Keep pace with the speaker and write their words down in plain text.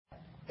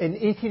in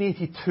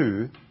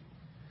 1882,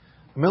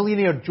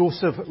 millionaire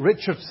Joseph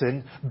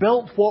Richardson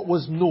built what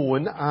was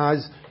known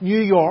as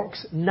New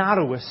York's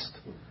narrowest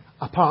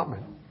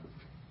apartment.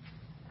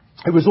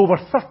 It was over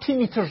 30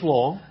 metres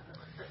long,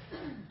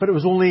 but it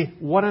was only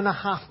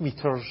 1.5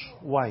 metres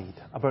wide,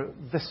 about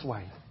this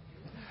wide.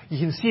 You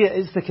can see it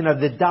is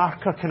the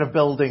darker kind of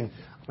building,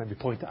 let me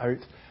point it out,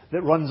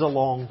 that runs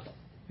along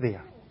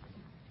there.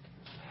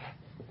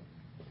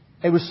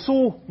 It was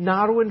so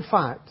narrow, in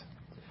fact,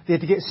 they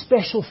had to get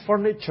special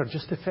furniture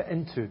just to fit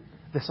into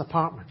this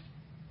apartment.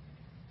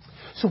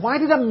 So why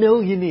did a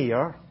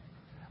millionaire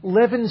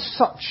live in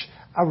such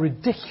a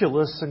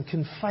ridiculous and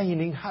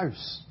confining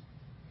house?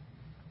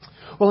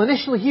 Well,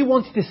 initially he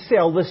wanted to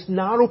sell this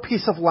narrow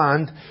piece of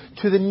land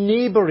to the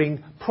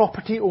neighbouring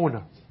property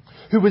owner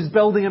who was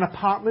building an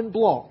apartment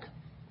block.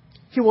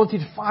 He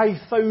wanted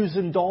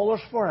 $5,000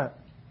 for it.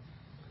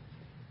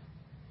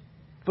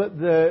 But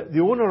the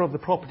owner of the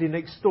property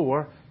next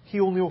door, he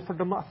only offered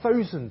him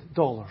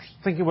 $1,000,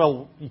 thinking,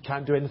 well, you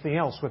can't do anything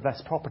else with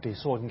this property,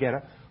 so I can get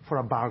it for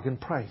a bargain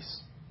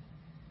price.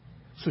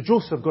 So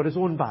Joseph got his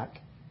own back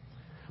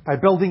by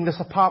building this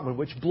apartment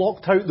which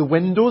blocked out the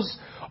windows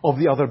of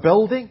the other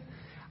building,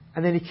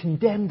 and then he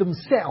condemned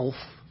himself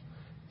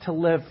to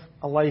live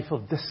a life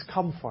of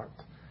discomfort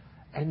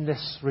in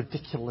this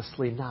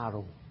ridiculously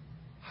narrow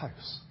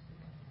house.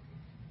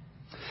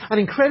 And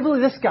incredibly,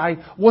 this guy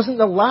wasn't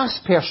the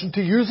last person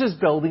to use his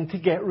building to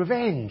get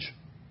revenge.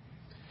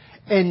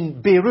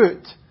 In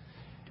Beirut,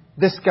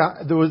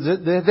 there was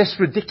this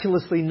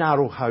ridiculously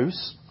narrow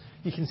house.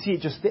 You can see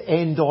it just the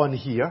end on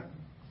here.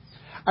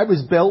 It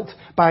was built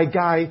by a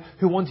guy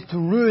who wanted to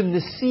ruin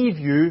the sea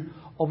view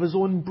of his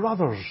own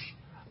brother's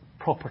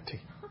property.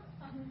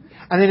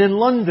 And then in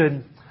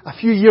London, a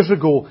few years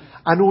ago,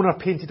 an owner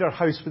painted her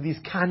house with these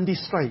candy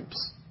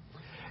stripes,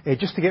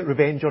 just to get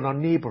revenge on her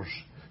neighbours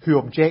who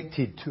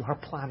objected to her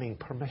planning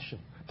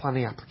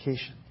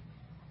application.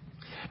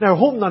 Now, I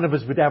hope none of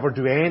us would ever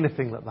do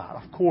anything like that.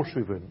 Of course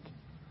we wouldn't.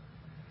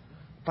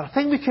 But I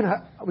think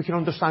we can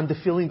understand the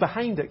feeling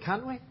behind it,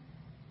 can't we?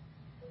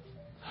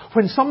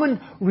 When someone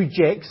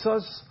rejects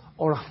us,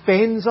 or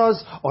offends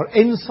us, or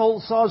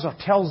insults us, or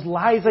tells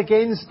lies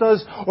against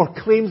us, or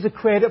claims the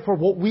credit for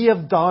what we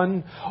have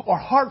done, or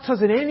hurts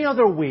us in any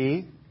other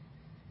way,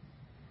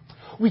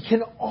 we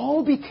can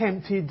all be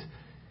tempted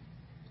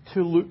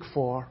to look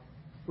for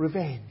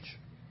revenge.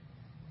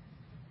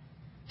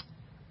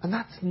 And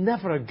that's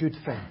never a good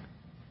thing.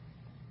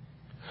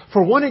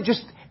 For one, it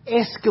just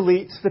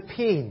escalates the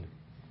pain.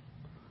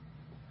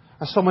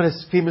 As someone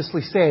has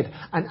famously said,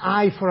 an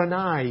eye for an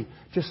eye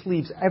just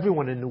leaves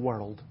everyone in the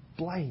world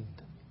blind.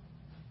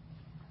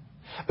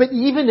 But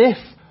even if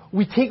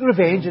we take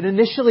revenge and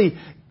initially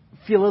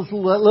feel a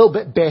little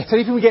bit better,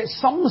 even we get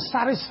some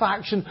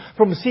satisfaction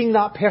from seeing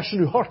that person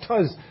who hurt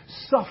us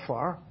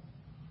suffer,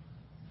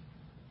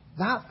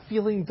 that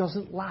feeling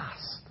doesn't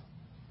last.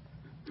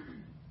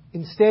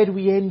 Instead,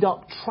 we end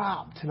up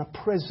trapped in a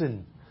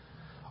prison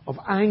of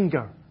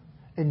anger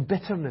and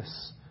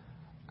bitterness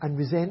and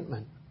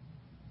resentment.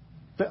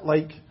 A bit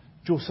like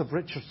Joseph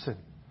Richardson,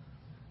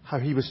 how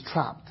he was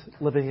trapped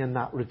living in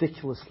that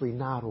ridiculously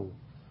narrow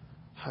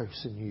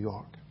house in New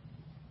York.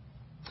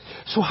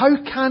 So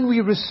how can we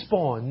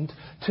respond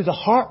to the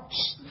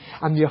hurts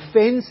and the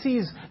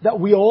offences that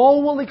we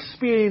all will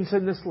experience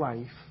in this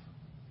life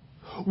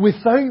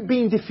without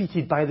being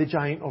defeated by the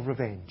giant of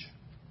revenge?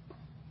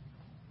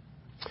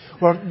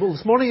 Well,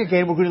 this morning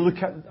again we're going to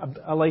look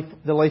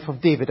at the life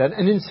of David,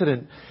 an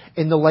incident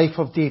in the life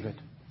of David.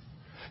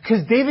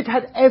 Because David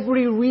had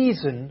every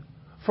reason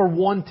for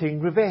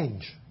wanting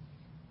revenge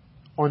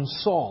on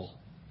Saul.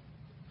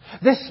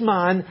 This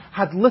man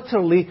had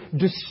literally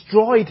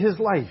destroyed his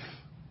life.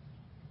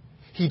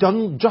 He'd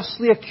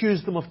unjustly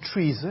accused him of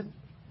treason.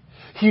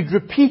 He'd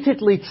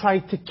repeatedly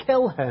tried to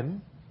kill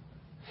him.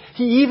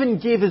 He even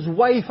gave his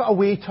wife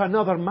away to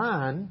another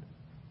man.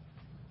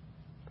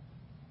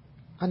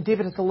 And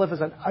David had to live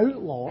as an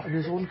outlaw in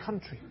his own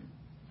country.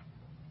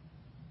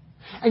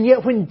 And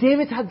yet when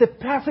David had the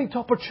perfect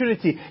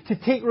opportunity to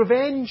take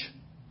revenge,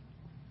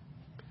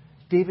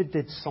 David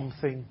did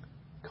something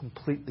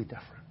completely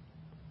different.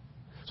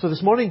 So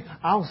this morning,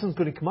 Alison's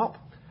going to come up.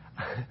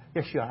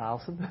 Yes, you are,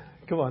 Alison.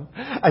 Come on.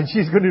 And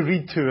she's going to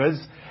read to us.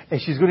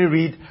 She's going to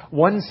read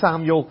 1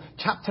 Samuel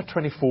chapter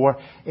 24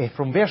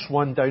 from verse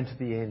 1 down to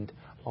the end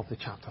of the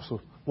chapter.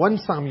 So 1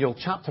 Samuel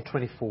chapter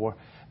 24,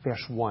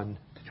 verse 1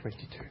 to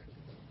 22.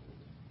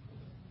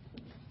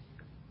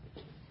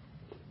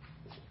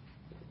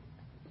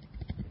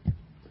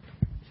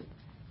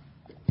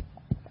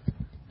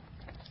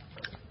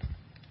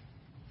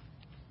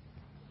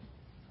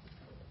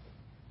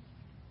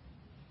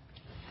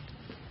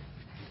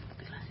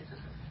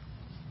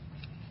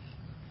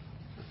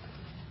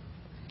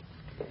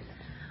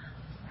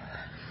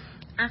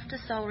 After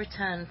Saul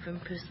returned from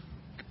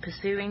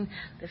pursuing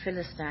the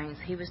Philistines,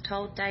 he was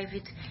told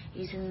David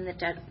is in the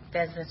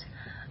desert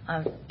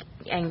of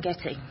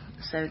En-Gedi.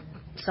 So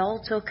Saul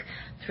took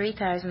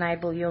 3,000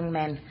 able young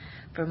men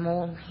from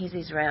all his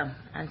Israel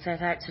and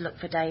set out to look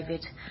for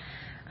David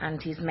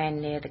and his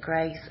men near the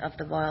graze of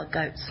the wild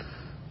goats.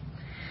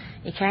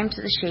 He came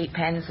to the sheep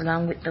pens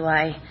along with the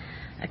way.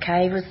 A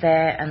cave was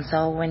there, and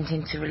Saul went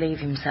in to relieve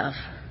himself.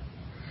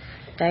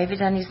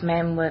 David and his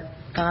men were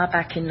far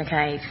back in the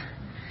cave.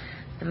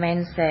 The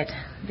men said,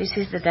 "This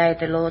is the day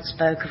the Lord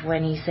spoke of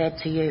when he said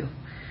to you,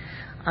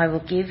 'I will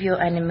give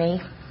your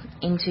enemy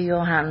into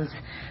your hands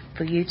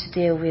for you to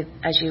deal with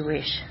as you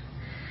wish.'"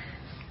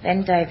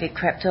 Then David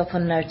crept up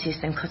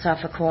unnoticed and cut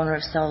off a corner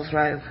of Saul's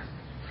robe.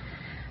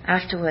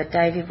 Afterward,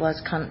 David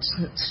was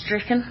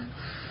stricken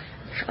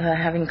for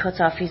having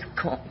cut off his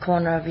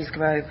corner of his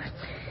robe.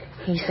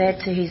 He said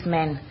to his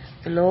men,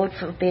 "The Lord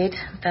forbid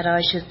that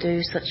I should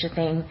do such a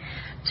thing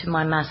to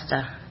my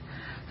master,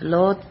 the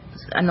Lord's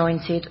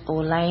anointed,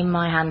 or lay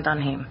my hand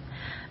on him,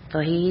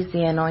 for he is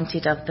the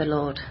anointed of the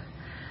Lord."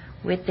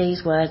 With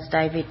these words,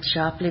 David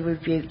sharply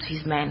rebuked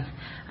his men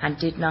and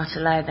did not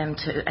allow them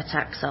to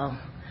attack Saul.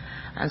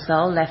 And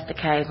Saul left the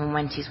cave and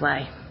went his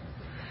way.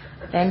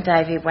 Then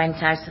David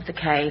went out of the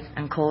cave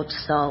and called to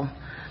Saul,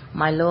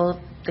 "My lord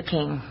the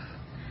king."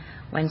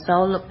 When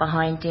Saul looked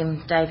behind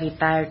him, David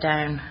bowed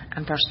down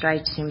and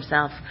prostrated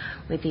himself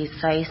with his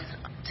face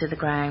to the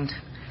ground.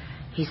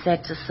 He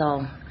said to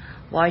Saul,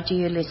 "Why do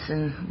you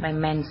listen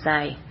when men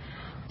say,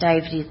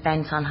 'David is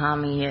bent on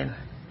harming you'?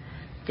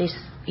 This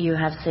you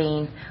have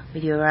seen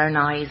with your own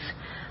eyes,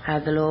 how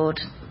the Lord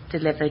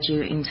delivered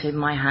you into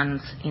my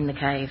hands in the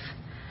cave.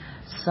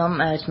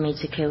 Some urged me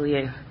to kill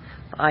you,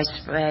 but I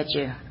spared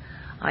you.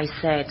 I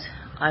said,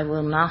 'I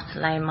will not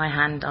lay my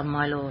hand on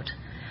my Lord,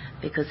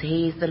 because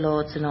he is the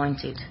Lord's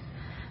anointed.'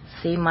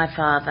 See, my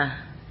father,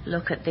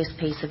 look at this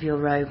piece of your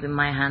robe in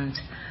my hand.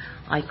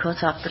 I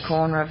cut off the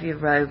corner of your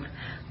robe,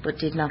 but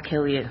did not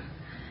kill you.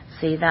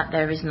 See that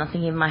there is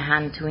nothing in my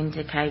hand to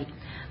indicate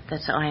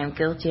that I am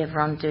guilty of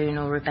wrongdoing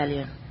or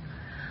rebellion.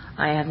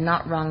 I have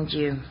not wronged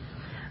you,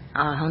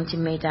 are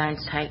hunting me down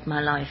to take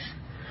my life.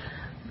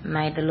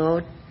 May the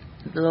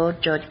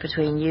Lord judge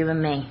between you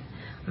and me.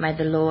 May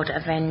the Lord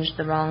avenge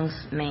the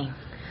wrongs me,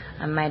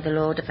 and may the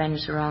Lord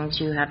avenge the wrongs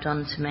you have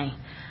done to me,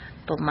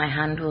 but my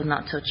hand will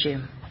not touch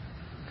you.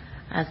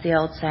 As the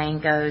old saying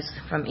goes,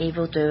 from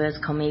evildoers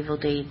come evil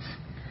deeds,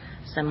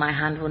 so my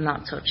hand will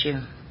not touch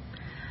you.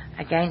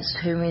 Against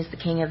whom is the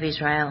King of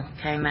Israel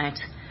came out,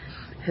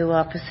 who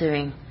are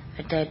pursuing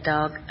a dead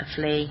dog, a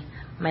flea.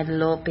 May the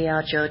Lord be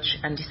our judge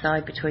and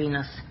decide between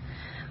us.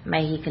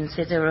 May he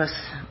consider us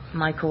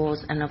my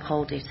cause and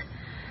uphold it.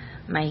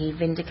 May he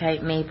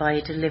vindicate me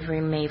by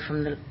delivering me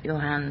from your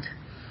hand."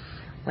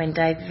 When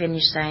David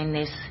finished saying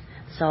this,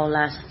 Saul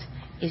asked,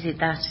 "Is it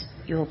that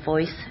your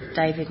voice,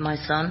 David my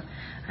son?"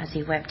 as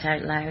he wept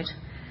out loud.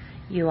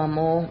 "You are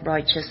more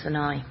righteous than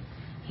I,"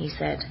 he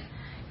said.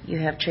 "You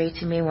have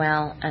treated me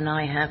well, and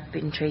I have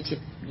been treated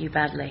you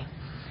badly.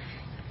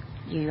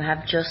 You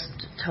have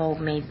just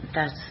told me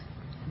that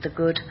the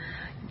good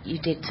you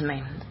did to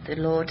me. The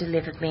Lord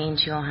delivered me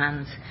into your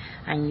hands,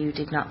 and you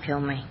did not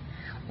kill me.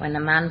 When a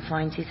man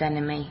finds his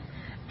enemy,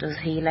 does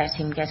he let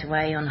him get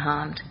away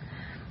unharmed?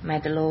 May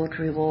the Lord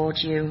reward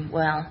you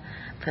well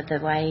for the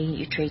way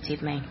you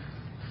treated me.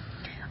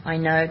 I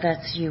know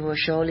that you will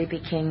surely be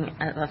king,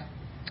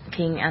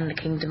 and the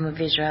kingdom of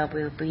Israel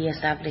will be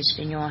established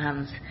in your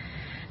hands.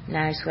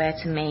 Now swear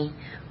to me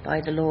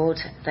by the Lord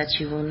that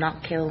you will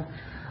not kill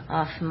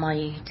off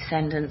my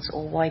descendants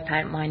or wipe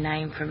out my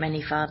name from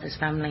any father's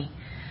family."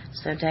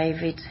 So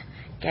David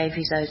gave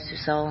his oath to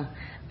Saul.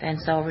 Then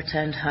Saul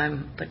returned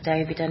home, but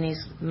David and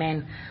his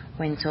men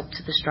went up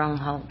to the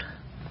stronghold.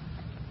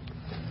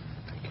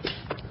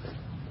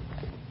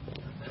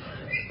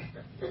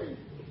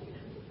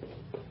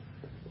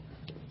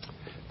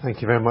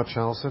 Thank you very much,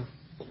 Alison.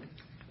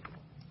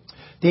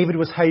 David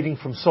was hiding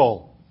from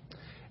Saul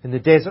in the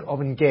desert of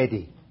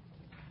Enniscorthy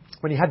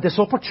when he had this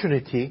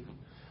opportunity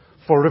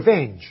for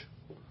revenge.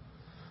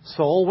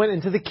 Saul went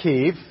into the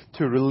cave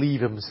to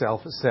relieve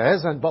himself, it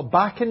says, but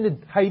back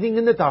hiding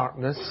in the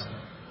darkness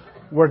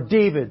were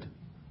David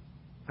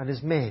and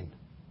his men.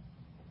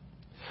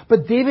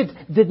 But David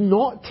did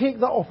not take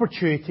that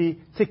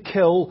opportunity to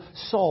kill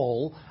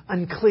Saul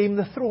and claim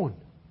the throne.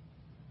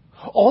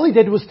 All he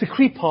did was to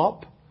creep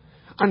up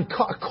and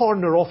cut a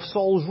corner off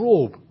Saul's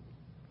robe,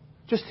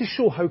 just to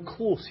show how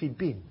close he'd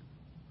been.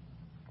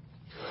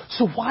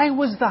 So why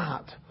was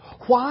that?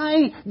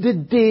 Why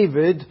did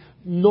David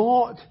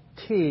not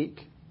take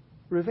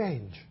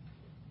revenge?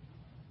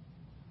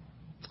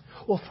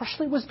 Well,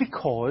 firstly, it was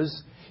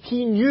because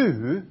he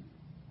knew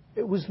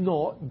it was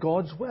not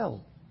God's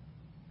will.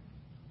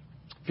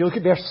 If you look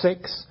at verse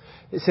 6,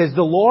 it says,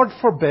 "The Lord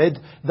forbid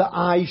that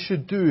I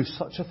should do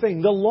such a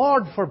thing." The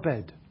Lord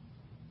forbid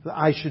that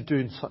I should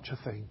do such a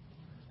thing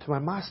to my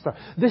master.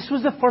 This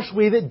was the first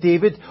way that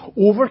David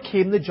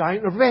overcame the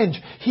giant of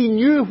revenge. He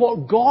knew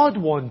what God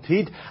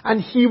wanted,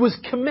 and he was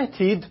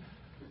committed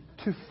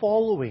to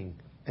following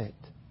it.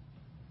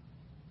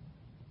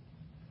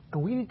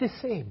 And we need the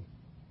same.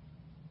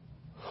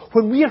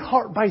 When we are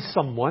hurt by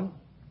someone,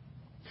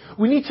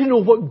 we need to know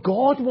what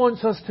God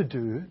wants us to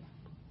do,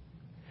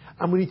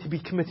 and we need to be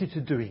committed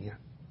to doing it.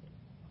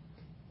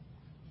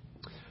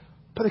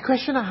 But the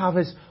question I have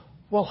is,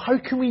 Well, how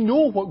can we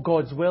know what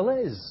God's will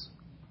is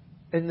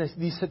in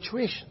these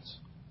situations?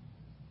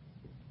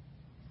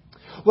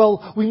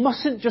 Well, we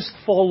mustn't just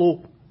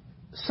follow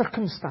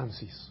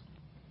circumstances.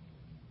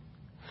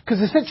 Because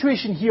the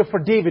situation here for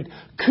David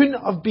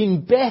couldn't have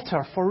been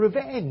better for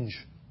revenge.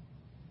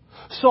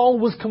 Saul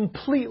was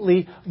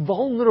completely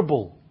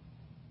vulnerable.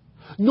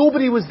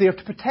 Nobody was there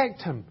to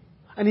protect him.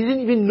 And he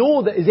didn't even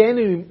know that his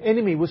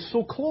enemy was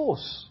so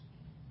close.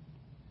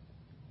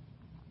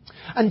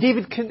 And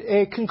David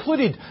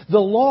concluded, "The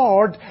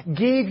Lord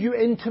gave you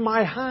into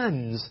my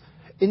hands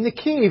in the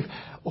cave."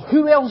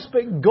 Who else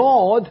but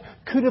God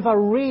could have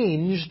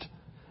arranged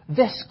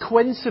this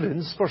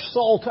coincidence for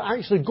Saul to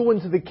actually go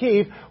into the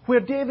cave where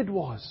David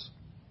was?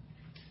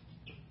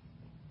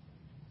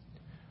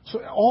 So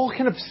it all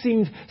kind of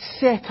seemed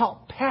set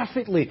up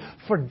perfectly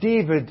for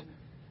David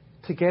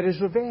to get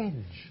his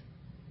revenge.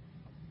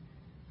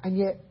 And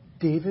yet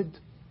David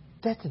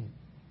didn't.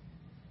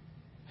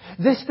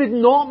 This did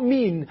not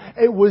mean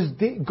it was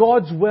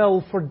God's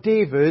will for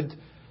David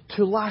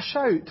to lash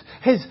out.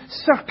 His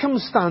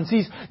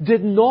circumstances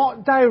did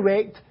not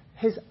direct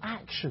his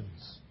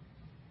actions.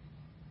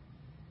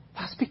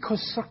 That's because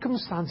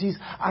circumstances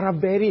are a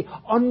very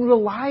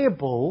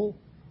unreliable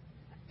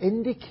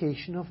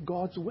indication of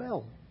God's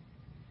will.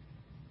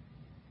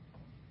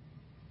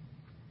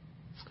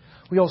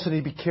 We also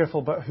need to be careful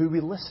about who we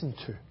listen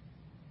to.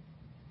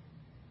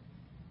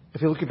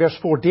 If you look at verse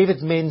 4,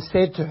 David's men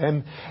said to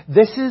him,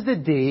 "This is the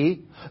day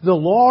the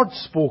Lord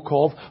spoke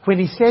of when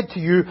he said to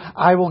you,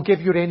 'I will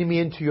give your enemy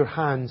into your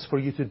hands for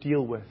you to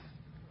deal with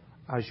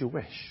as you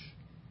wish.'"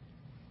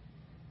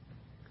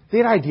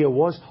 Their idea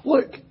was,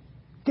 "Look,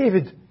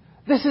 David,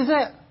 this is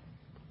it.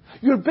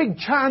 Your big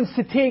chance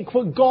to take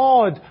what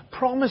God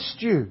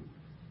promised you.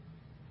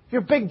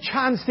 Your big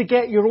chance to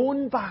get your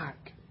own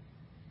back."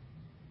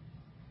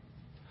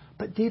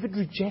 But David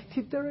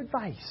rejected their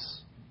advice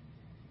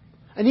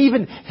and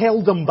even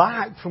held them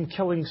back from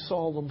killing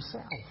Saul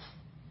himself.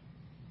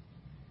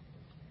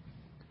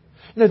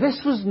 Now,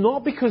 this was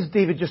not because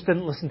David just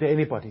didn't listen to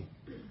anybody.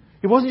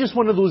 He wasn't just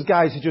one of those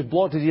guys who just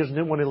blocked his ears and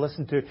didn't want to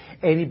listen to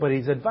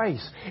anybody's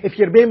advice. If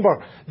you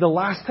remember, the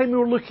last time we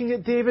were looking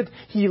at David,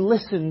 he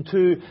listened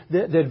to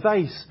the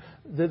advice,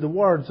 the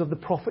words of the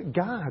prophet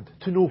Gad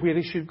to know where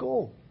he should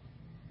go.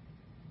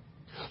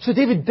 So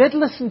David did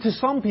listen to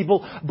some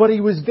people, but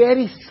he was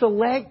very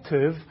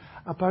selective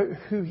about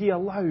who he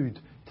allowed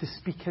to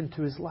speak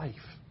into his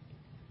life.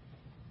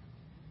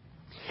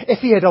 If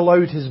he had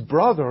allowed his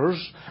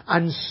brothers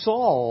and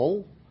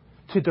Saul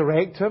to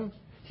direct him,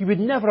 he would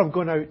never have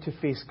gone out to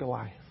face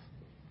Goliath.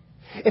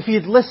 If he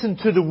had listened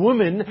to the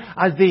women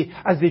as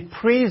they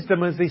praised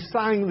him, as they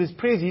sang his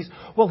praises,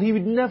 well, he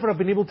would never have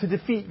been able to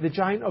defeat the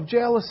giant of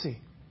jealousy.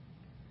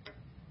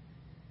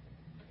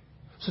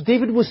 So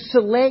David was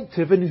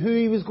selective in who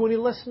he was going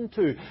to listen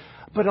to.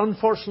 But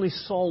unfortunately,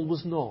 Saul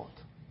was not.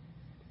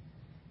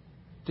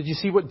 Did you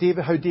see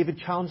how David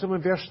challenged him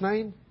in verse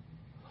 9?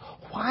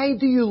 "Why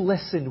do you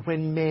listen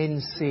when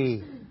men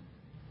say,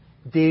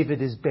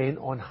 'David is bent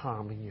on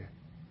harming you'?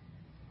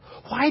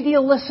 Why do you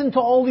listen to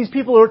all these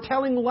people who are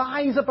telling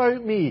lies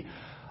about me?"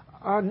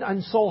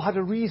 And Saul had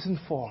a reason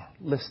for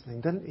listening,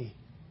 didn't he?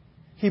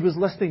 He was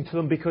listening to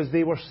them because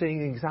they were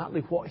saying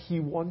exactly what he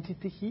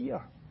wanted to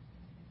hear.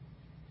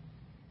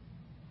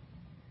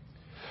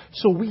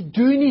 So we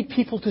do need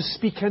people to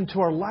speak into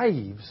our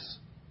lives.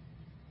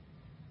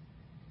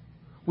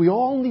 We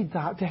all need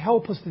that to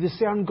help us to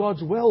discern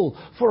God's will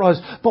for us.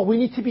 But we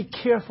need to be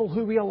careful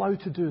who we allow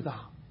to do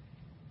that.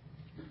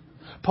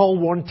 Paul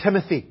warned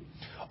Timothy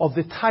of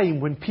the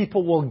time when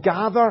people will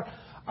gather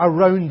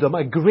around them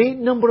a great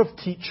number of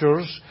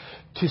teachers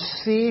to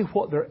say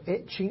what their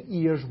itching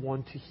ears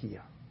want to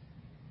hear.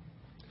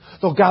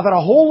 They'll gather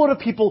a whole lot of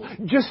people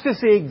just to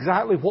say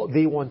exactly what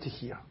they want to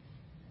hear.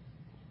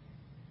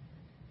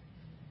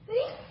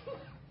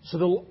 So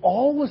there will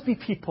always be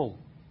people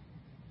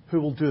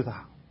who will do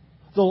that.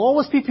 There will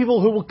always be people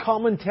who will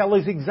come and tell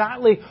us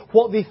exactly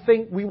what they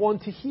think we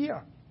want to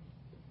hear.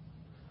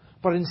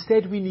 But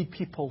instead we need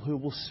people who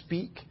will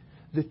speak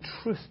the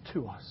truth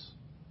to us,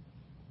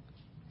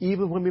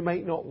 even when we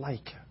might not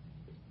like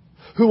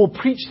it. Who will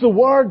preach the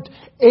word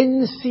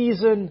in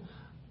season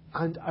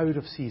and out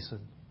of season,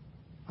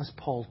 as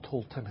Paul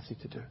told Timothy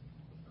to do.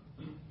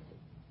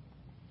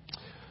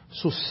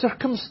 So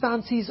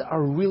circumstances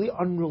are really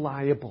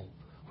unreliable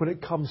when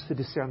it comes to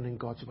discerning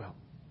God's will.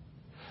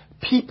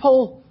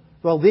 People,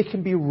 well, they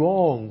can be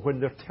wrong when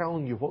they're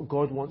telling you what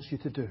God wants you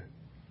to do.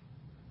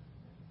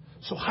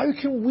 So how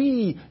can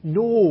we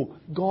know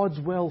God's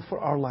will for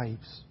our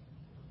lives?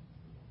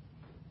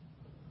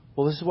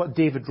 Well, this is what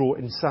David wrote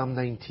in Psalm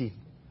 19.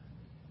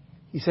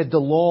 He said, "The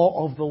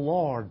law of the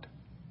Lord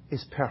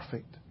is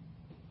perfect,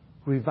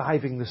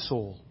 reviving the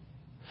soul.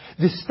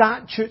 The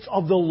statutes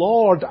of the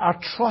Lord are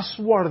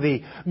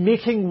trustworthy,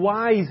 making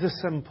wise the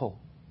simple.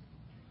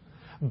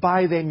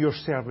 By them your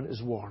servant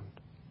is warned.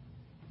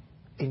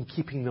 In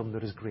keeping them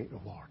there is great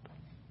reward."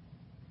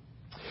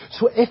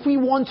 So if we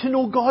want to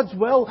know God's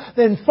will,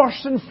 then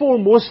first and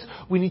foremost,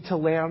 we need to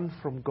learn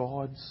from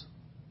God's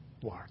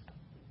Word.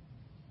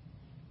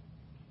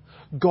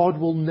 God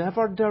will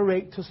never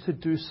direct us to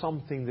do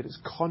something that is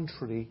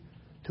contrary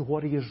to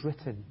what He has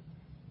written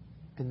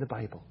in the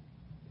Bible.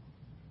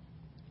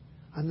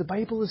 And the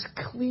Bible is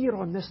clear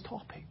on this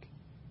topic.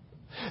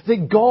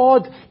 That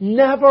God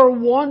never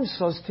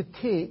wants us to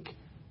take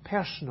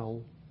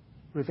personal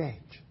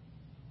revenge.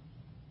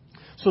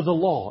 So the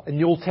law in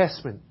the Old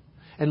Testament,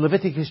 in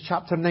Leviticus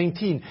chapter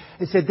 19,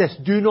 it said this: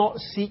 do not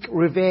seek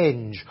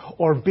revenge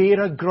or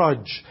bear a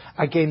grudge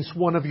against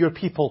one of your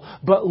people,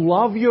 but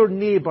love your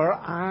neighbour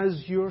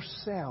as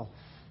yourself.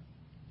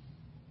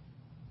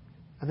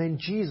 And then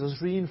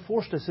Jesus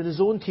reinforced this in His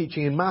own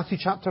teaching in Matthew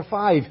chapter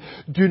 5.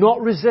 Do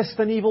not resist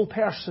an evil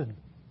person.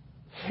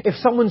 If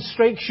someone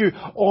strikes you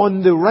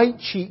on the right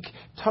cheek,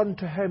 turn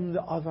to him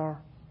the other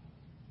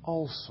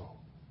also.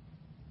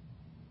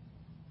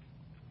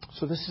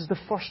 So this is the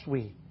first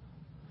way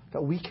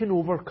that we can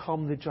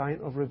overcome the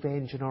giant of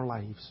revenge in our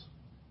lives.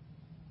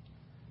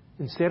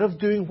 Instead of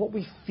doing what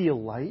we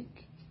feel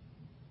like,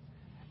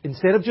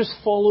 instead of just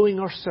following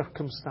our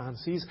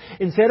circumstances,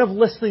 instead of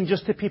listening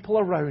just to people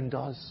around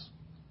us,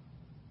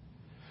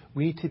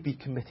 we need to be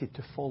committed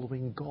to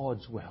following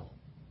God's will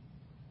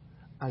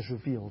as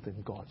revealed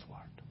in God's Word.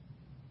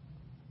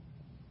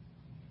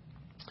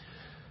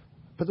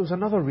 But there was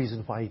another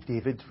reason why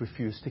David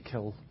refused to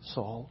kill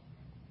Saul.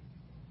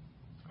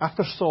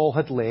 After Saul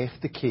had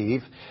left the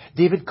cave,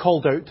 David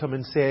called out to him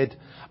and said,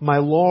 "My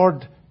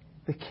lord,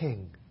 the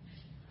king."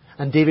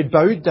 And David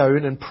bowed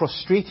down and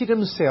prostrated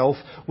himself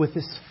with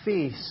his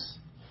face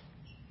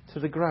to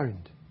the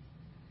ground.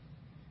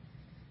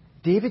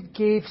 David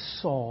gave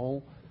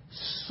Saul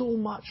so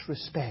much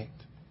respect.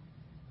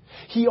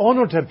 He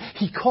honoured him.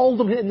 He called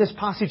him in this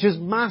passage his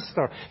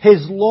master,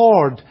 his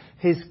lord,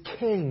 his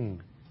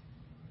king.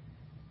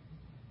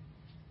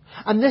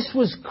 And this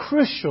was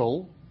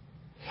crucial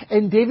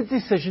in David's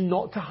decision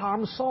not to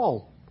harm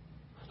Saul.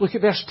 Look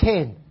at verse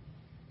 10.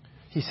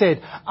 He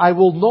said, "I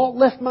will not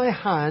lift my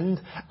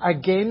hand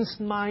against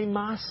my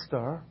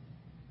master,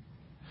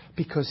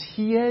 because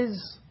he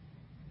is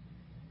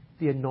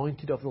the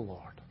anointed of the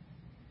Lord."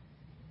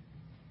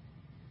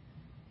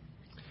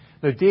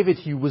 Now, David,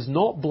 he was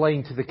not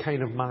blind to the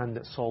kind of man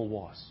that Saul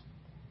was.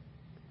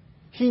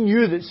 He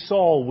knew that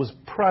Saul was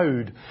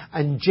proud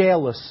and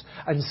jealous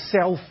and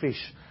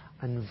selfish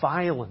and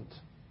violent.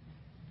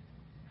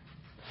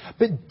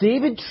 But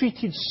David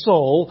treated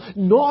Saul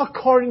not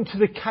according to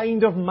the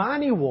kind of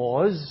man he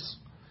was,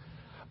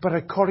 but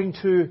according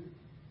to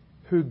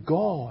who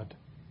God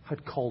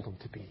had called him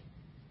to be.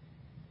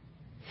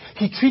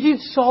 He treated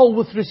Saul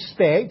with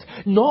respect,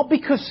 not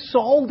because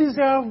Saul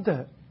deserved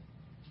it,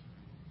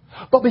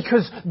 but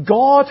because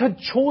God had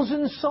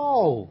chosen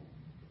Saul.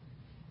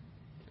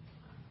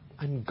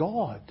 And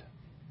God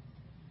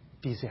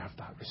deserved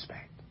that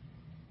respect.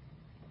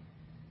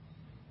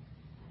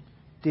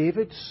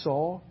 David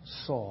saw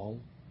Saul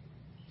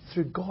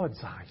through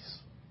God's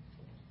eyes.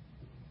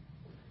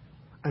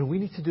 And we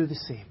need to do the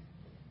same.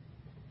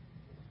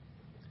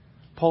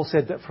 Paul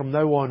said that from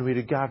now on we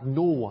regard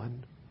no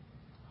one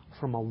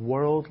from a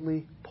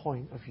worldly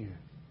point of view.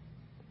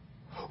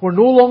 We're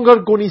no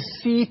longer going to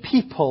see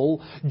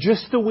people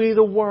just the way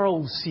the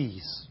world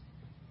sees.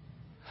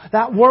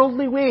 That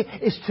worldly way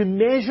is to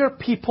measure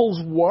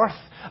people's worth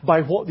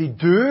by what they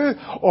do,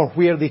 or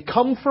where they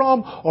come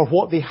from, or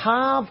what they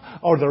have,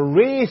 or their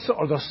race,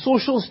 or their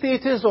social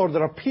status, or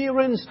their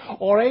appearance,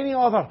 or any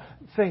other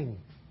thing.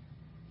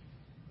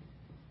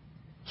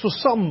 So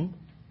some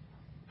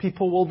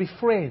people will be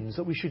friends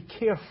that we should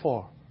care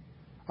for,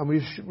 and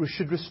we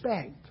should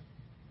respect.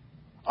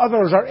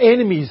 Others are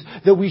enemies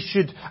that we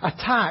should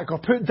attack or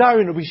put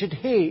down, or we should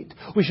hate.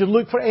 We should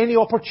look for any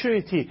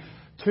opportunity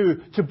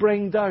to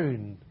bring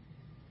down.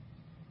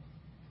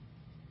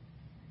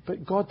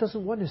 But God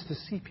doesn't want us to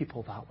see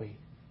people that way.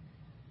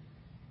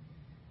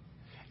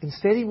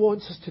 Instead, He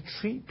wants us to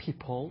treat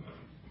people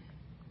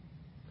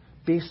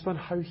based on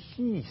how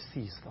He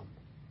sees them.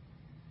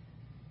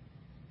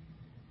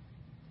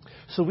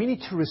 So we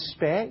need to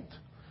respect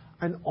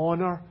and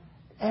honour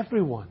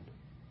everyone,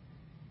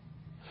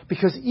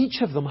 because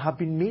each of them have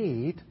been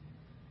made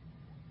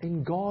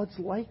in God's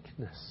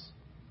likeness.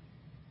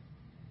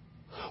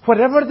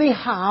 Whatever they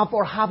have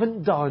or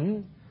haven't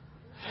done,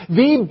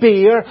 they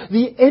bear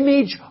the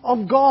image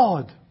of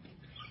God.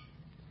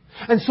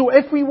 And so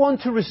if we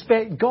want to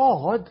respect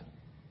God,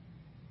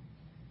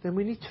 then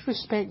we need to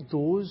respect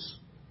those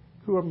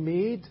who are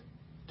made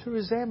to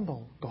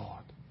resemble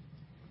God.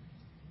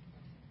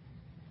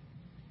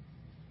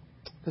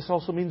 This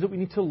also means that we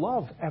need to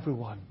love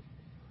everyone,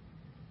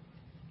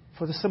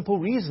 for the simple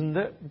reason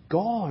that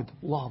God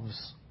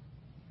loves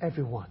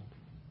everyone.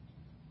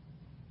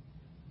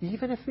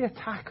 Even if they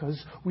attack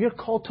us, we are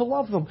called to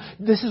love them.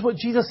 This is what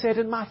Jesus said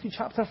in Matthew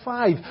chapter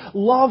 5.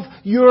 Love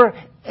your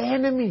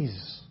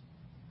enemies.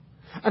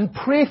 And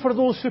pray for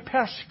those who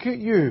persecute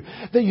you,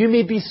 that you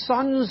may be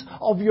sons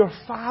of your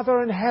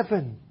Father in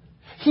heaven.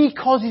 He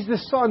causes the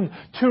sun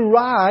to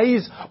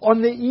rise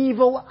on the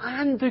evil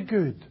and the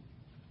good.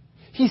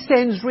 He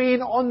sends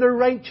rain on the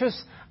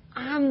righteous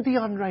and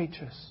the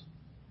unrighteous.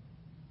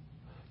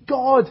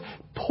 God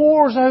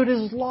pours out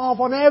His love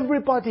on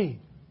everybody.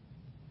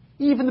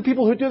 Even the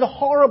people who do the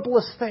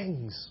horriblest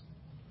things.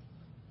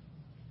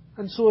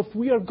 And so if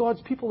we are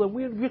God's people, then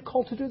we're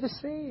called to do the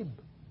same.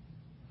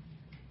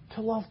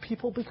 To love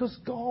people because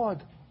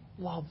God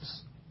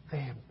loves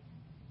them.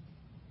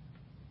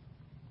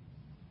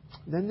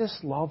 Then this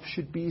love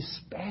should be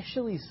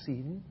especially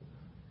seen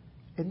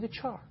in the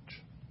church.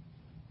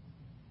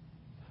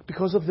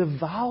 Because of the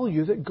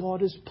value that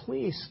God has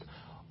placed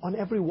on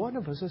every one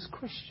of us as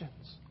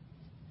Christians.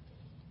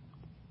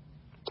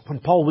 When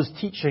Paul was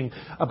teaching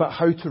about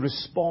how to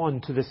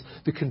respond to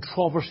the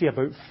controversy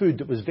about food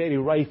that was very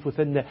rife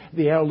within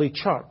the early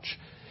church,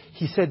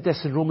 he said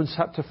this in Romans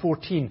chapter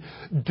 14.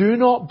 Do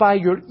not by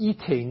your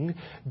eating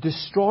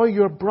destroy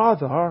your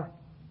brother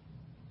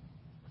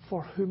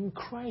for whom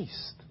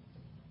Christ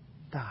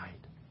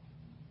died.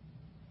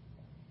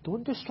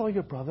 Don't destroy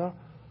your brother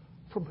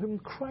from whom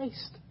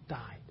Christ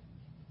died.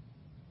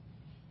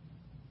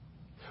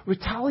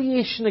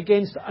 Retaliation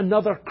against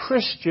another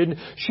Christian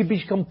should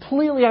be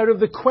completely out of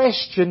the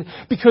question,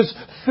 because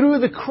through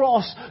the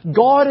cross,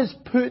 God has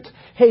put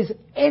His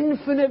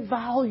infinite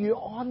value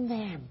on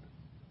them.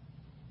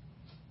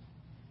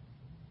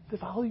 The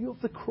value of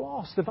the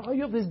cross, the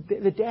value of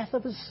the death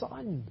of His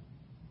Son.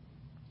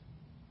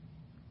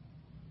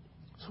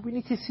 So we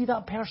need to see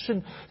that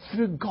person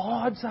through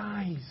God's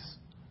eyes.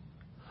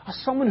 As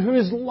someone who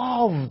is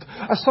loved,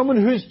 as someone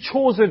who is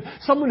chosen,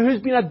 someone who has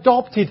been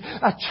adopted,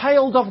 a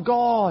child of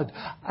God,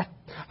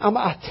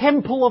 a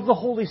temple of the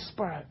Holy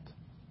Spirit,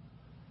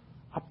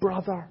 a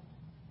brother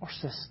or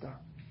sister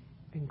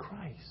in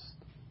Christ.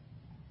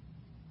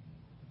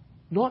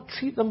 Not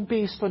treat them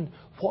based on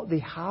what they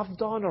have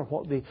done or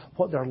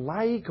what they're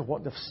like or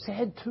what they've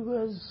said to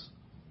us,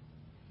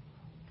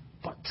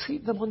 but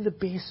treat them on the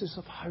basis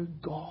of how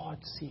God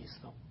sees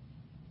them.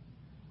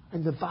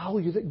 And the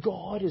value that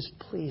God has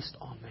placed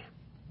on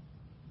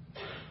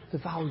them. The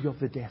value of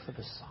the death of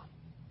His Son.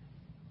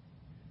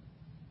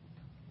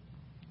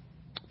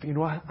 But you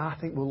know, I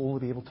think we'll only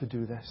be able to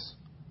do this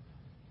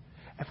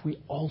if we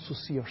also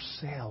see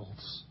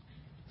ourselves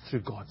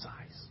through God's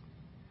eyes.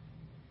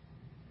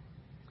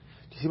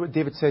 Do you see what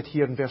David said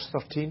here in verse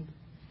 13?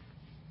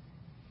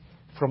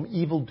 From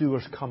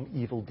evildoers come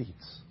evil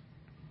deeds.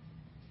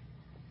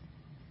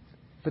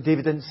 But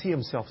David didn't see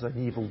himself as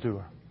an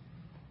evildoer.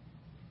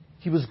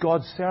 He was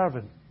God's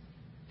servant.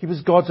 He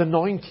was God's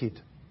anointed.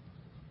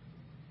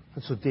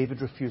 And so David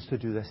refused to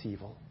do this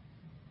evil.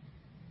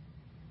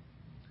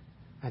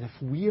 And if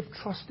we have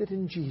trusted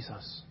in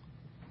Jesus,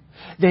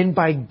 then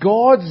by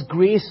God's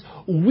grace,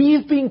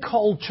 we've been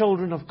called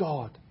children of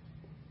God.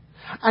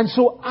 And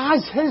so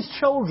as His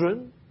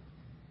children,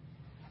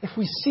 if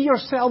we see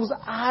ourselves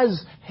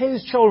as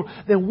His children,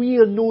 then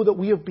we'll know that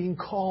we have been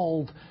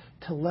called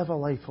to live a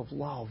life of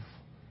love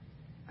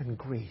and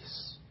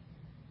grace.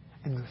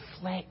 And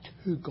reflect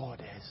who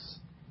God is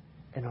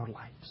in our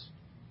lives.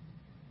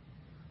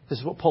 This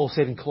is what Paul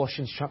said in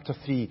Colossians chapter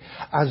 3.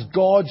 As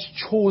God's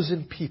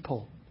chosen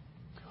people,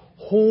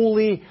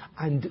 holy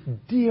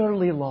and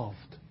dearly loved,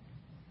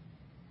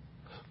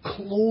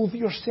 clothe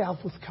yourself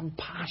with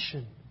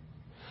compassion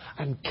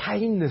and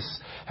kindness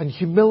and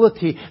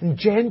humility and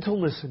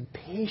gentleness and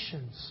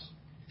patience.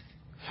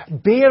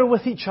 Bear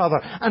with each other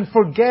and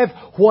forgive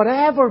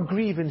whatever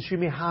grievance you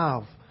may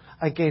have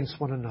against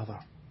one another.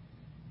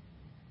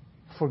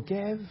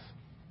 Forgive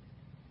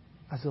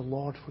as the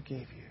Lord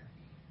forgave you.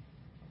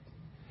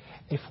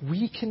 If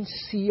we can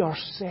see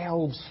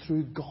ourselves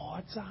through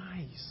God's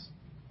eyes,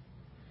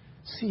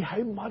 see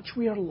how much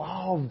we are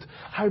loved,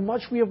 how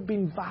much we have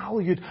been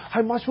valued,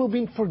 how much we've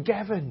been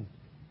forgiven,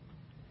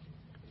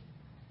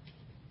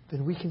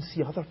 then we can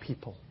see other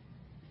people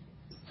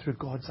through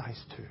God's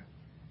eyes too,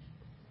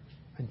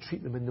 and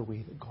treat them in the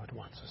way that God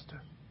wants us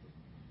to.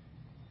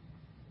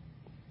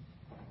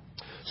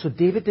 So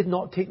David did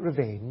not take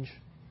revenge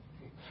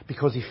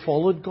because he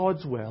followed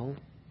God's will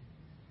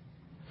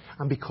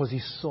and because he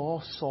saw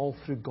Saul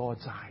through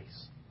God's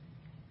eyes.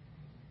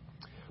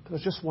 But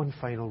there's just one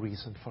final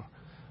reason for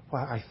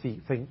why I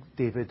think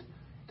David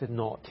did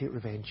not take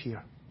revenge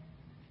here.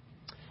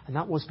 And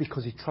that was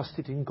because he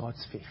trusted in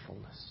God's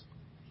faithfulness.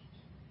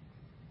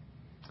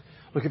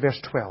 Look at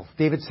verse 12.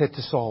 David said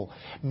to Saul,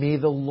 "May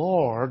the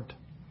Lord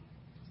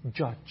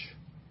judge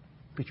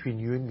between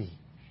you and me.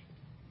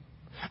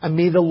 And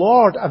may the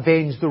Lord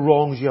avenge the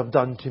wrongs you have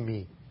done to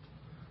me.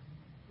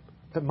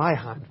 But my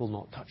hand will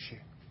not touch you."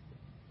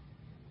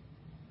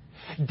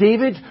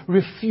 David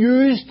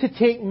refused to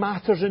take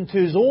matters into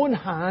his own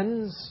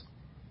hands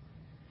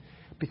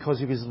because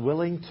he was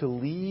willing to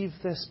leave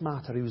this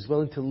matter, he was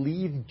willing to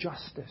leave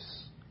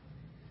justice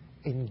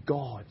in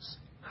God's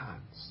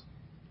hands.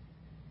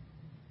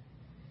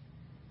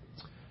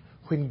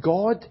 When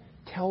God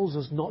tells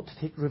us not to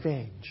take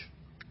revenge,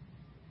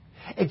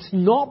 it's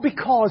not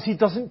because He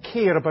doesn't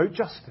care about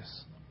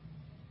justice.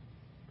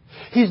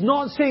 He's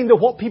not saying that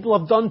what people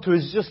have done to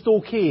us is just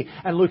okay,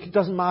 and look, it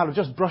doesn't matter,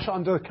 just brush it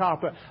under the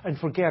carpet and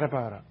forget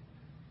about it.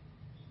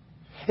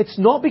 It's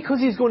not because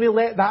He's going to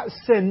let that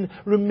sin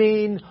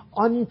remain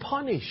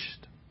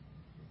unpunished.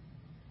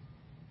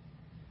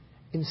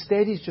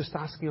 Instead, he's just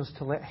asking us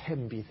to let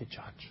him be the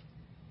judge.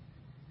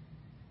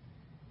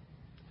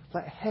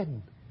 Let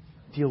him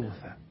deal with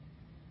it.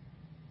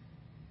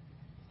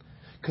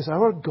 Because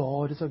our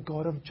God is a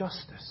God of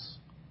justice.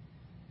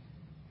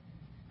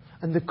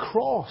 And the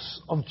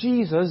cross of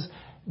Jesus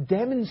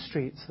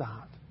demonstrates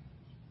that.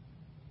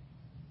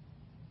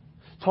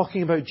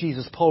 Talking about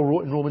Jesus, Paul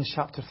wrote in Romans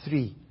chapter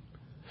 3,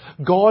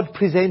 God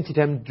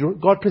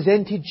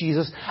presented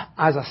Jesus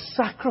as a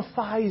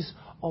sacrifice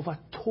of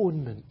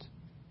atonement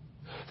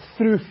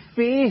through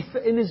faith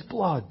in His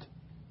blood.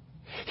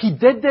 He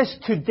did this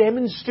to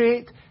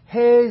demonstrate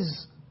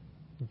His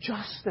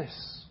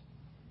justice.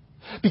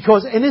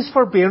 Because in His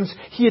forbearance,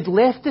 He had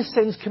left the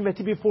sins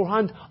committed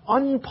beforehand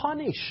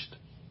unpunished.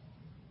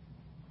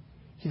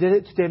 He did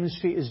it to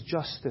demonstrate His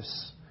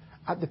justice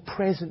at the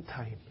present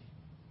time,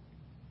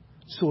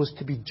 so as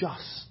to be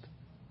just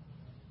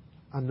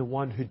and the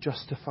one who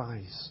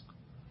justifies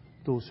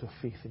those who have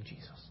faith in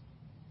Jesus.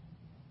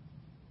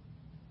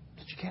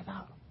 Did you get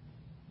that?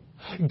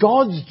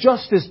 God's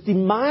justice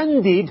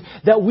demanded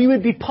that we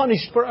would be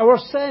punished for our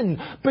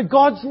sin. But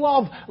God's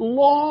love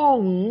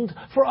longed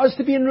for us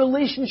to be in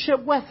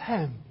relationship with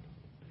Him.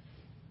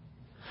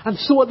 And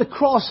so at the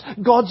cross,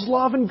 God's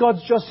love and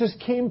God's justice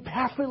came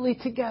perfectly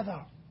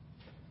together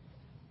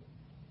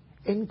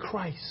in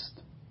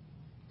Christ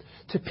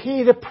to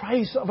pay the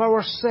price of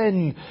our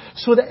sin,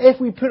 so that if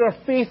we put our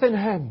faith in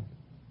Him,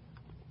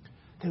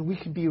 then we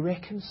can be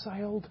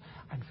reconciled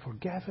and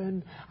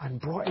forgiven and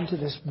brought into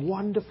this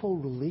wonderful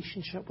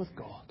relationship with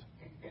God.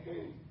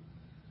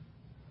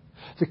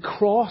 The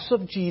cross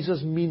of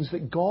Jesus means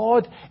that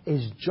God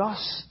is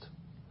just,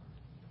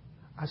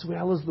 as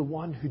well as the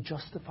one who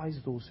justifies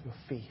those who have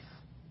faith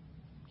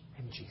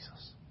in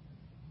Jesus.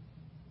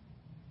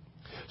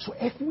 So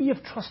if we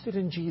have trusted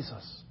in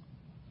Jesus,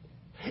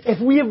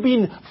 if we have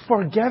been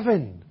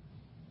forgiven,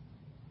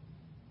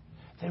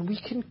 then we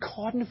can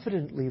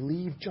confidently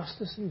leave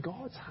justice in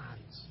God's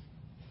hands.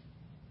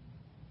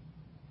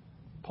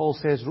 Paul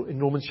says in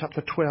Romans chapter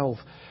 12,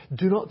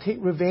 "Do not take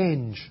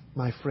revenge,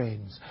 my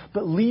friends,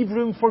 but leave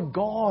room for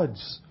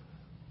God's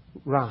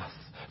wrath.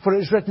 For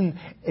it is written,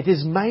 'It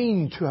is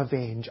mine to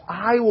avenge.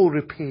 I will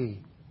repay,'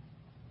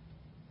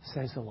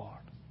 says the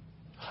Lord."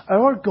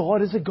 Our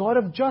God is a God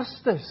of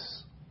justice.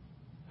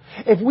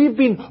 If we've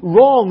been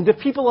wronged, if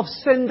people have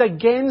sinned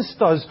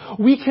against us,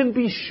 we can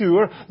be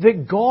sure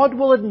that God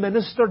will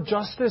administer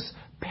justice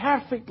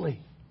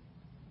perfectly.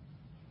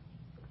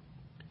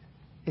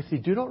 If they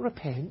do not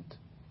repent,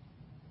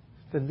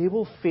 then they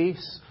will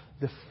face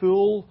the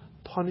full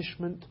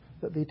punishment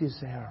that they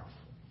deserve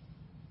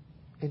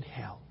in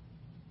hell.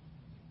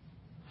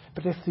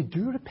 But if they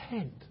do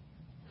repent,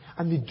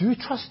 and they do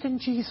trust in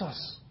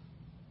Jesus,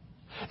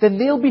 then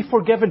they'll be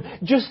forgiven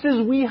just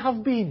as we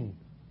have been.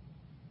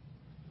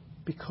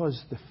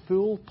 Because the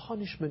full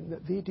punishment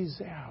that they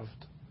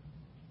deserved,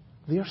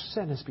 their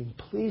sin has been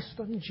placed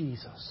on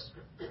Jesus.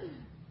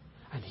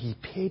 And He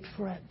paid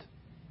for it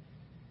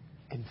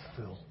in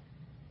full.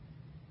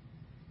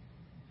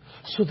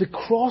 So the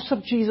cross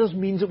of Jesus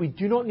means that we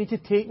do not need to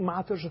take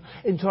matters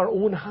into our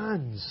own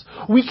hands.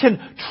 We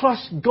can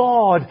trust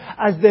God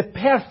as the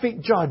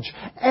perfect judge.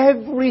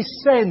 Every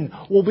sin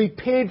will be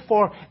paid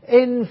for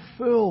in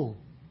full.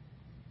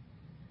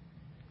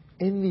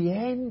 In the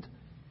end,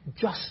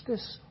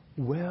 justice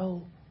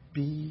will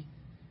be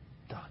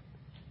done.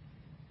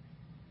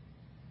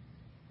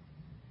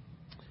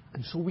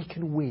 And so we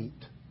can wait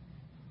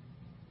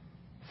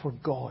for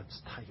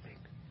God's timing.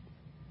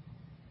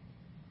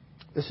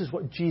 This is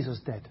what Jesus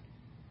did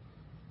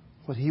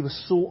when He was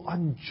so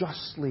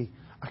unjustly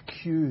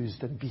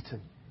accused and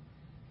beaten.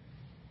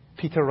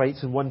 Peter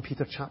writes in 1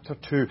 Peter chapter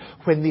 2,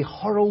 when they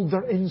hurled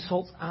their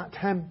insults at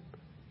Him,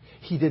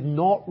 He did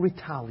not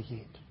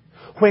retaliate.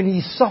 When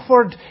He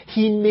suffered,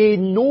 He made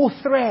no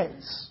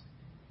threats.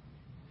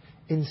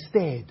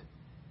 Instead,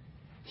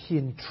 He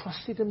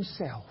entrusted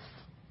Himself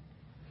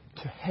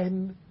to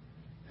Him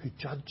who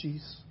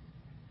judges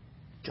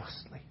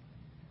justly.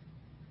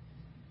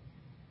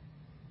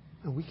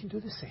 And we can do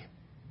the same.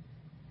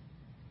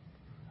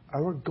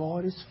 Our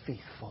God is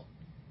faithful.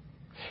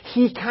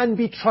 He can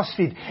be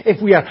trusted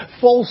if we are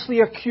falsely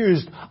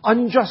accused,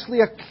 unjustly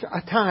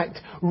attacked,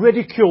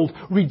 ridiculed,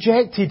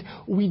 rejected.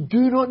 We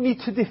do not need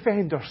to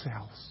defend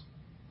ourselves.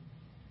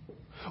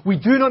 We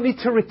do not need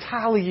to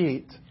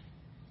retaliate.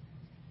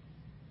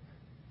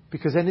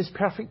 Because in His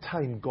perfect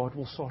time, God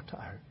will sort it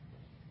out.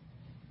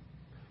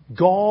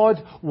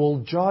 God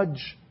will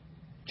judge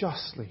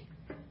justly.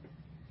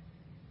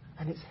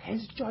 And it's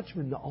His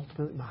judgment that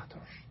ultimately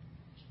matters.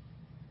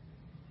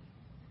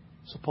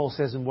 So Paul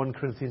says in 1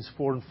 Corinthians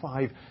 4 and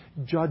 5,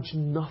 judge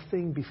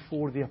nothing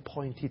before the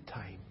appointed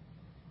time.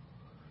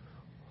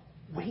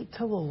 Wait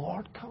till the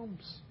Lord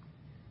comes.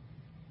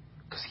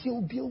 Because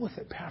He'll deal with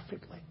it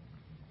perfectly.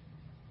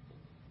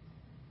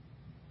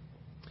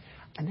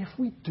 And if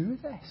we do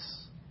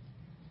this,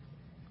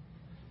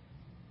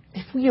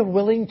 if we are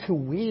willing to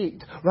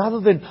wait rather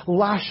than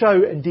lash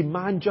out and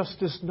demand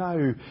justice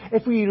now,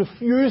 if we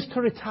refuse to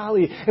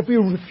retaliate, if we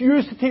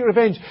refuse to take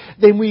revenge,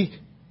 then we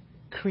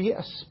create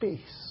a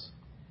space,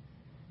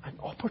 an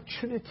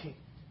opportunity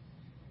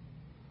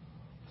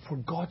for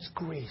God's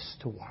grace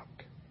to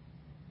work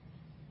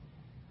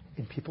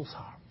in people's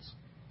hearts.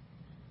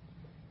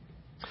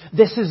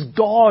 This is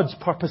God's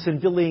purpose in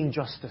delaying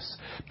justice.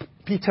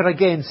 Peter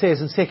again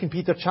says in 2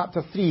 Peter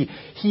chapter 3,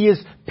 He is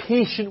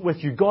patient with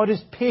you. God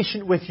is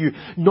patient with you,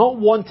 not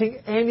wanting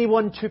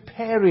anyone to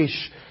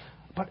perish,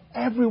 but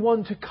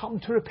everyone to come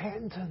to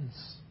repentance.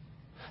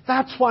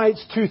 That's why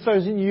it's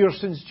 2,000 years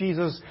since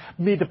Jesus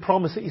made the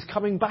promise that He's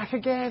coming back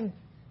again.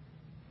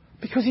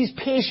 Because He's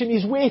patient,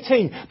 He's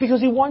waiting,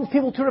 because He wants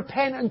people to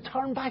repent and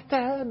turn back to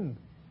Him.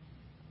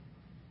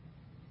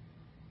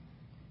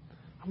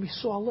 And we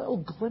saw a little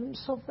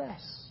glimpse of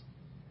this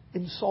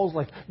in Saul's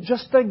life.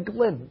 Just a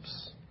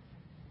glimpse,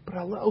 but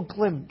a little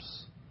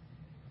glimpse.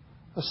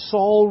 As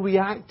Saul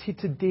reacted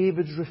to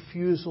David's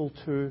refusal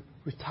to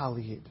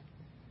retaliate.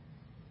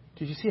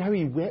 Did you see how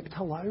he wept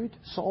aloud?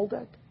 Saul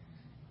did.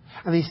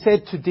 And he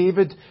said to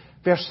David,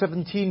 verse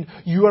 17,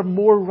 "You are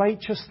more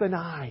righteous than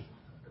I.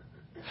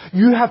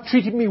 You have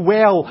treated me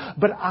well,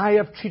 but I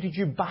have treated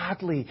you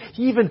badly."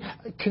 He even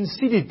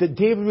conceded that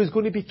David was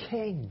going to be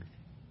king.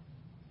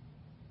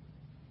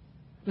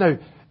 Now,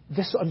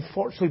 this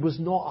unfortunately was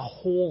not a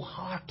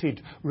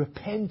wholehearted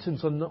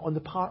repentance on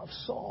the part of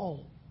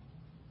Saul.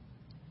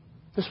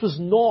 This was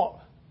not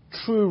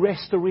true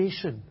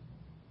restoration.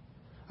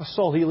 As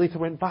Saul, he later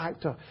went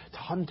back to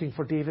hunting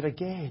for David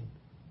again.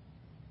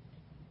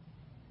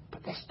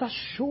 But this does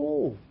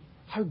show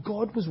how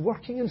God was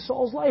working in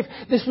Saul's life.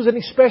 This was an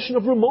expression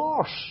of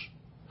remorse.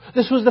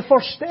 This was the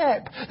first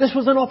step. This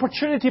was an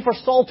opportunity for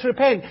Saul to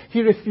repent.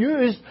 He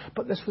refused,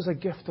 but this was a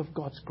gift of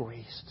God's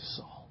grace to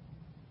Saul.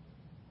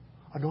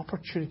 An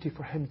opportunity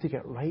for him to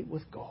get right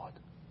with God.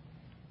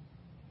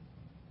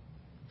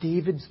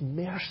 David's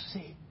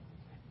mercy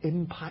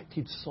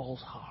impacted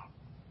Saul's heart.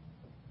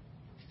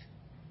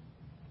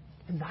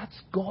 And that's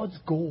God's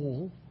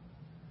goal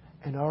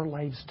in our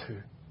lives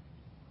too.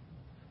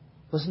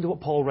 Listen to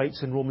what Paul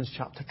writes in Romans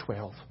chapter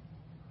 12.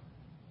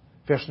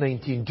 Verse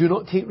 19. "Do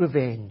not take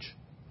revenge.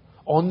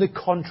 On the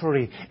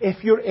contrary,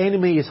 if your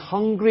enemy is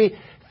hungry,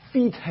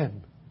 feed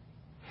him.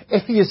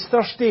 If he is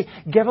thirsty,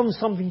 give him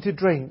something to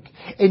drink.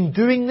 In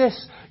doing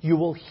this, you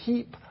will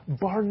heap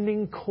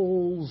burning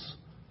coals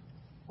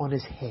on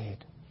his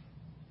head.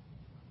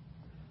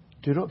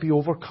 Do not be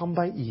overcome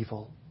by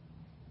evil,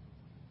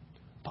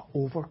 but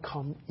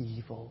overcome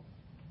evil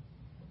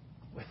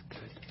with good."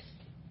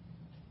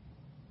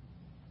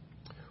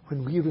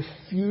 When we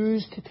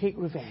refuse to take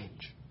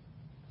revenge,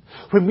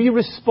 when we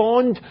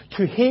respond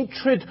to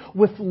hatred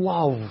with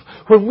love,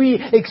 when we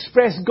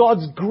express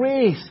God's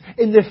grace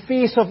in the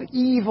face of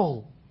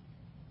evil,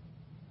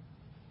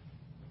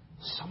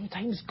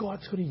 sometimes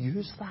God's going to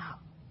use that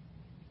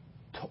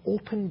to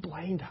open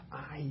blind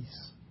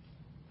eyes,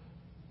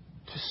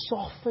 to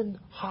soften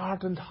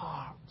hardened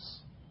hearts,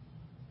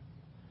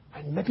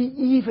 and maybe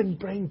even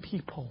bring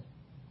people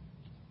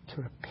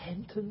to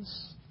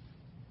repentance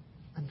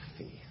and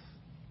faith.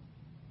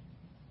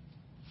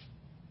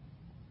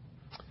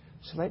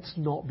 So let's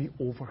not be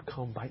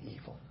overcome by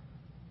evil.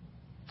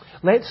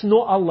 Let's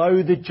not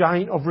allow the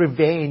giant of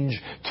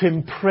revenge to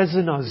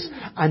imprison us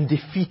and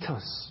defeat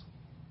us.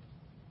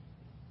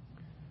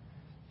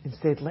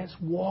 Instead, let's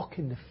walk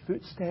in the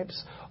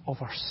footsteps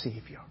of our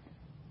Saviour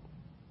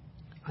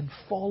and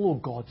follow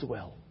God's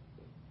will.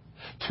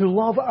 To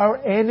love our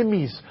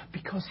enemies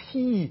because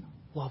He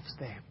loves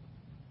them.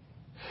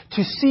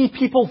 To see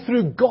people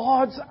through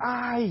God's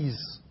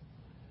eyes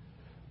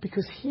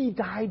because He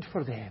died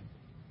for them.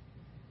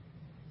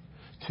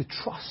 To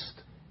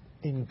trust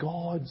in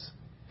God's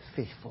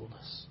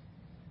faithfulness.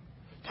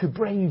 To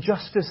bring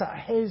justice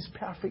at His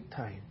perfect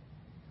time.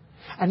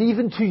 And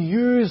even to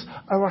use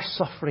our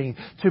suffering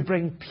to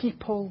bring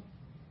people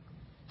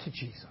to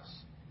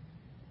Jesus.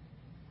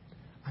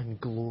 And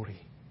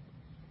glory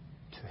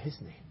to His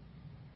name.